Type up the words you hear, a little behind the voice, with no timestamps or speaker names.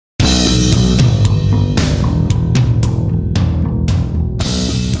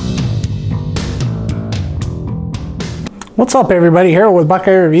What's up, everybody? Here with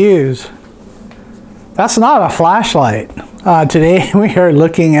Buckeye Reviews. That's not a flashlight. Today we are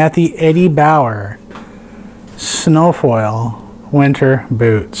looking at the Eddie Bauer Snowfoil winter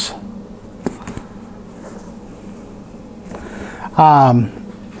boots. I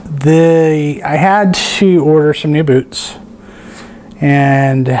had to order some new boots,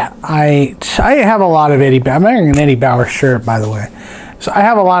 and I have a lot of Eddie Bauer. I'm wearing an Eddie Bauer shirt, by the way. So I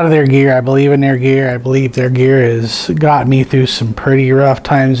have a lot of their gear. I believe in their gear. I believe their gear has got me through some pretty rough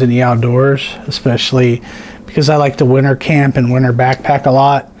times in the outdoors, especially because I like to winter camp and winter backpack a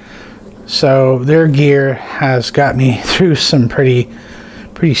lot. So their gear has got me through some pretty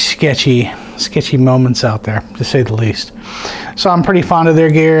sketchy moments out there, to say the least. So I'm pretty fond of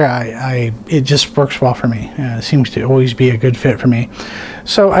their gear. It just works well for me. It seems to always be a good fit for me.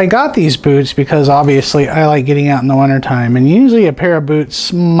 So I got these boots because obviously I like getting out in the winter time, and usually a pair of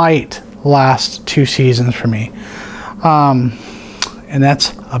boots might last 2 seasons for me. And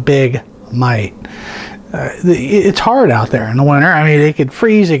that's a big might. It's hard out there in the winter. I mean, they could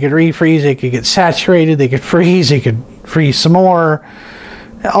freeze, they could refreeze, they could get saturated, they could freeze, they could freeze some more.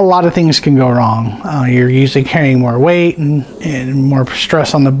 A lot of things can go wrong. You're usually carrying more weight and more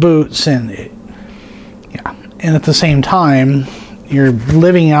stress on the boots, and at the same time, you're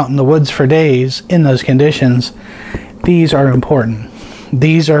living out in the woods for days in those conditions. These are important.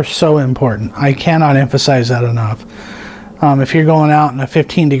 These are so important. I cannot emphasize that enough. If you're going out in a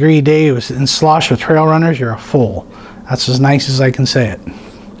 15-degree day and slosh with trail runners, you're a fool. That's as nice as I can say it.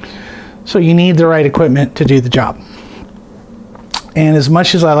 So you need the right equipment to do the job. And as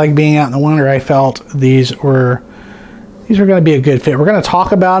much as I like being out in the winter, I felt these were going to be a good fit. We're going to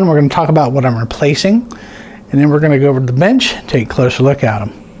talk about them. We're going to talk about what I'm replacing, and then we're going to go over to the bench, take a closer look at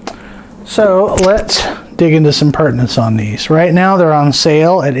them. So let's dig into some pertinence on these. Right now they're on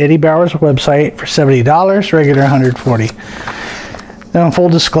sale at Eddie Bauer's website for $70, regular $140. Now, in full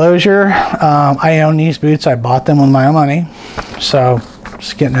disclosure, I own these boots. I bought them with my own money, so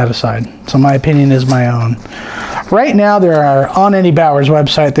just getting that aside. So my opinion is my own. Right now, there are, on Eddie Bauer's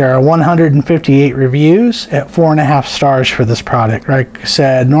website, there are 158 reviews at 4.5 stars for this product. Like I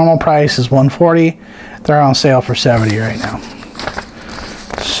said, normal price is $140. They're on sale for $70 right now.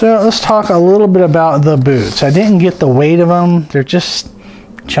 So let's talk a little bit about the boots. I didn't get the weight of them. They're just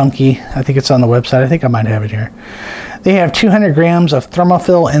chunky. I think it's on the website. I think I might have it here. They have 200 grams of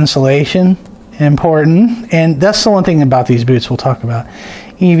thermophil insulation. Important. And that's the one thing about these boots we'll talk about.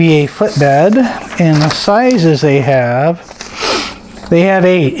 EVA footbed, and the sizes they have 8,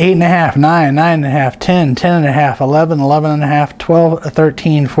 8.5, 9, 9.5, 10, 10.5, 11, 11.5, 12,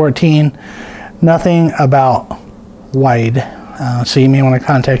 13, 14. Nothing about wide. So you may want to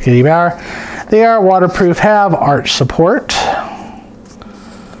contact Eddie Bauer. They are waterproof, have arch support.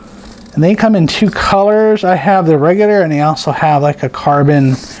 And they come in 2 colors. I have the regular, and they also have like a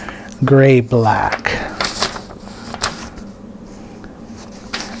carbon gray black.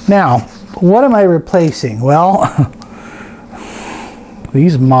 Now, what am I replacing? Well,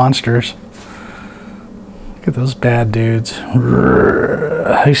 these monsters. Look at those bad dudes.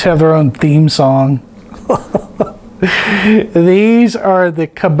 They used to have their own theme song. These are the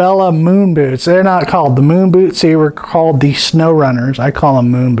Cabelas moon boots. They're not called the moon boots. They were called the snow runners. I call them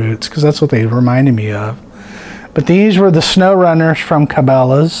moon boots because that's what they reminded me of. But these were the snow runners from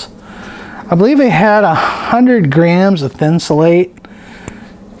Cabelas. I believe they had 100 grams of Thinsulate.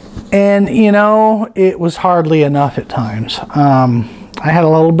 And, you know, it was hardly enough at times. I had a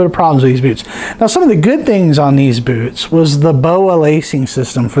little bit of problems with these boots. Now, some of the good things on these boots was the BOA lacing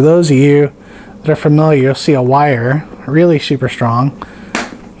system. For those of you that are familiar, you'll see a wire, really super strong.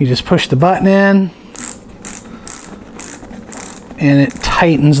 You just push the button in, and it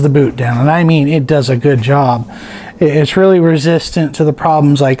tightens the boot down. And I mean, it does a good job. It's really resistant to the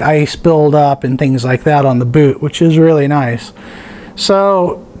problems like ice buildup and things like that on the boot, which is really nice.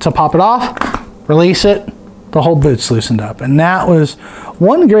 So to pop it off, release it, the whole boot's loosened up. And that was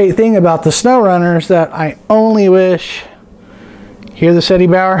one great thing about the snow runners that I only wish. Hear this, Eddie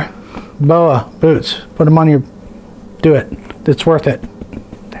Bauer? BOA boots. Put them on your, do it. It's worth it.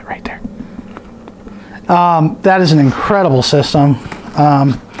 That right there. That is an incredible system.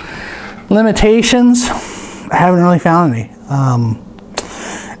 Limitations, I haven't really found any.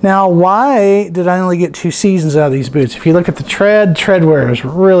 Now, why did I only get 2 seasons out of these boots? If you look at the tread wear is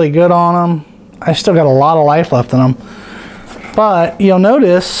really good on them. I still got a lot of life left in them. But you'll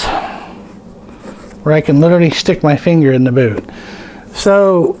notice where I can literally stick my finger in the boot.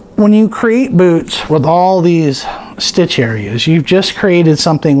 So when you create boots with all these stitch areas, you've just created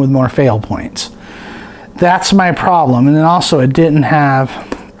something with more fail points. That's my problem. And then also it didn't have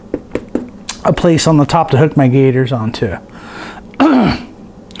a place on the top to hook my gaiters onto.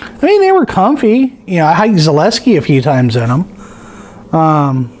 I mean, they were comfy. You know, I hiked Zaleski a few times in them.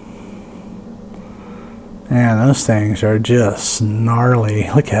 Man, those things are just gnarly.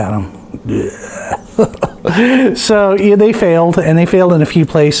 Look at them. So yeah, they failed, and they failed in a few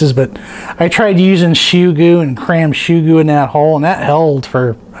places, but I tried using shoe goo and crammed shoe goo in that hole, and that held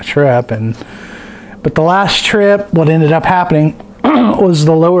for a trip. But the last trip, what ended up happening was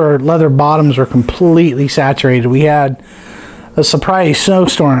the lower leather bottoms were completely saturated. We had a surprise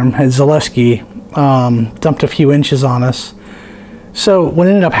snowstorm at Zaleski, dumped a few inches on us. So what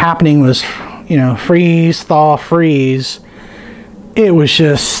ended up happening was, you know, freeze, thaw, freeze. It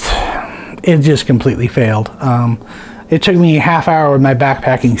just completely failed. It took me a half hour with my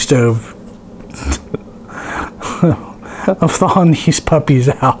backpacking stove of thawing these puppies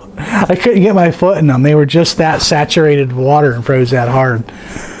out. I couldn't get my foot in them. They were just that saturated with water and froze that hard.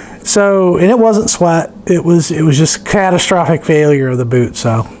 So, and it wasn't sweat. It was just catastrophic failure of the boot.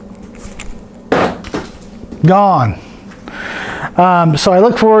 So, gone. So I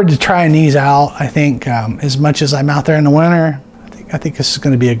look forward to trying these out. I think as much as I'm out there in the winter, I think this is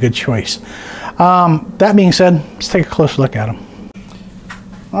going to be a good choice. That being said, let's take a closer look at them.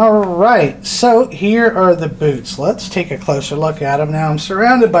 All right, so here are the boots. Let's take a closer look at them. Now I'm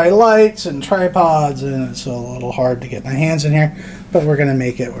surrounded by lights and tripods, and it's a little hard to get my hands in here, but we're going to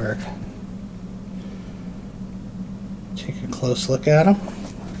make it work. Take a close look at them.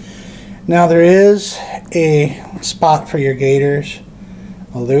 Now there is a spot for your gaiters,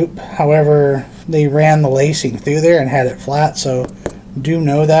 a loop. However, they ran the lacing through there and had it flat, so do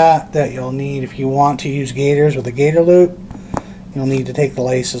know that you'll need, if you want to use gaiters with a gaiter loop, you'll need to take the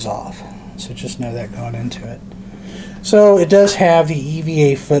laces off. So just know that going into it. So it does have the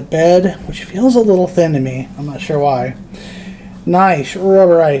EVA footbed, which feels a little thin to me. I'm not sure why. Nice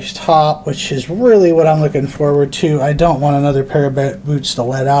rubberized top, which is really what I'm looking forward to. I don't want another pair of boots to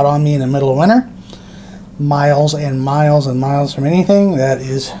let out on me in the middle of winter. Miles and miles and miles from anything. That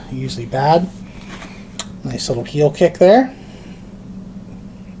is usually bad. Nice little heel kick there.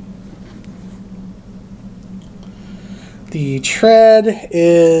 The tread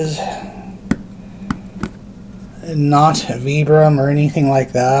is not Vibram or anything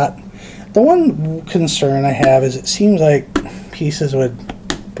like that. The one concern I have is it seems like pieces would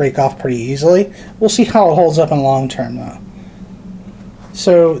break off pretty easily. We'll see how it holds up in the long term though.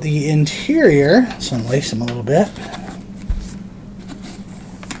 So the interior, let's unlace them a little bit.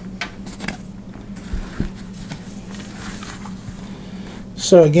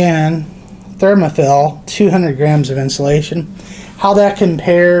 So again, Thermofill, 200 grams of insulation. How that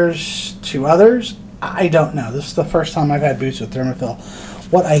compares to others, I don't know. This is the first time I've had boots with Thermofill.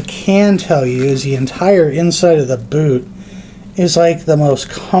 What I can tell you is the entire inside of the boot is like the most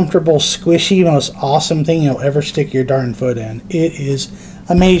comfortable, squishy, most awesome thing you'll ever stick your darn foot in. It is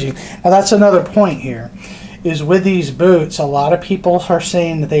amazing. Now that's another point here, is with these boots, a lot of people are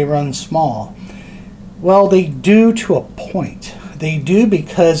saying that they run small. Well, they do to a point. They do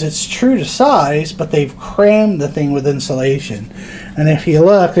because it's true to size, but they've crammed the thing with insulation. And if you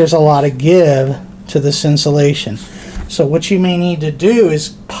look, there's a lot of give to this insulation. So what you may need to do is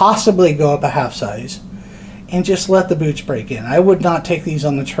possibly go up a half size and just let the boots break in. I would not take these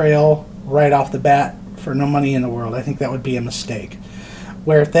on the trail right off the bat for no money in the world. I think that would be a mistake.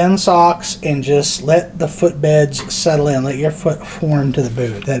 Wear thin socks and just let the footbeds settle in. Let your foot form to the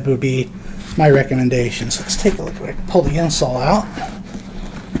boot. That would be my recommendations. Let's take a look. I can pull the insole out.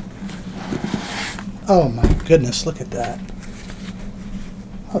 Oh my goodness, look at that.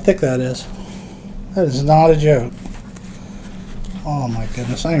 How thick that is. That is not a joke. Oh my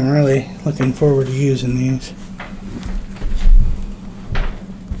goodness, I am really looking forward to using these.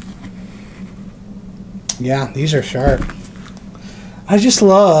 Yeah, these are sharp. I just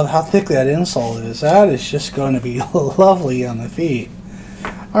love how thick that insole is. That is just going to be lovely on the feet.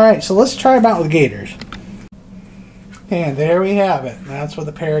 Alright, so let's try them out with gaiters. And there we have it. That's with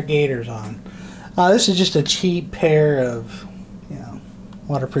a pair of gaiters on. This is just a cheap pair of, you know,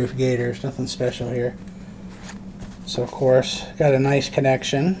 waterproof gaiters. Nothing special here. So of course, got a nice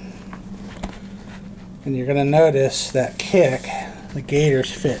connection. And you're going to notice that kick, the gaiters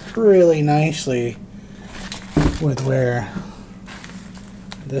fit really nicely with where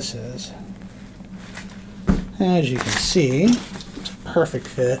this is. As you can see, it's a perfect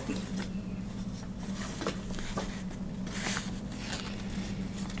fit.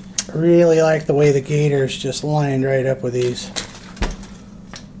 I really like the way the gaiters just lined right up with these.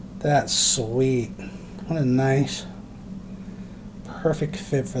 That's sweet. What a nice, perfect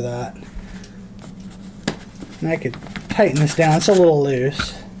fit for that. And I could tighten this down. It's a little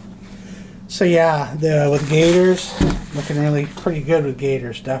loose. So yeah, with gators, looking really pretty good with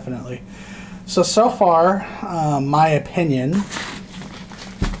gators, definitely. So far, my opinion,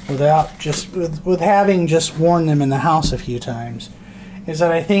 with having just worn them in the house a few times, is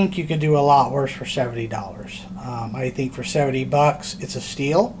that I think you could do a lot worse for $70. I think for $70, it's a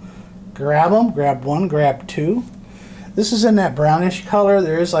steal. Grab them, grab one, grab two. This is in that brownish color.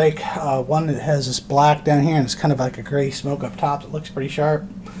 There is like one that has this black down here, and it's kind of like a gray smoke up top. It looks pretty sharp.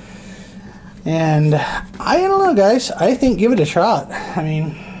 And I don't know, guys. I think give it a shot. I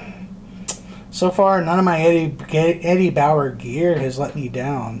mean, so far none of my Eddie Bauer gear has let me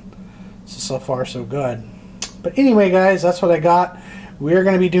down. So far so good. But anyway, guys, that's what I got. We're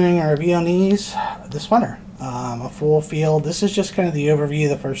going to be doing a review on these this winter. A full field. This is just kind of the overview,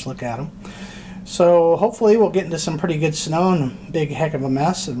 the first look at them. So hopefully we'll get into some pretty good snow and a big heck of a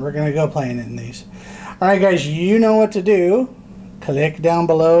mess, and we're going to go playing in these. Alright, guys, you know what to do. Click down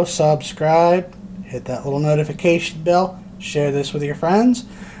below, subscribe, hit that little notification bell, share this with your friends.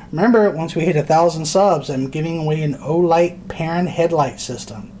 Remember, once we hit 1,000 subs, I'm giving away an Olight parent headlight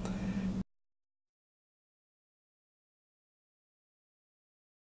system.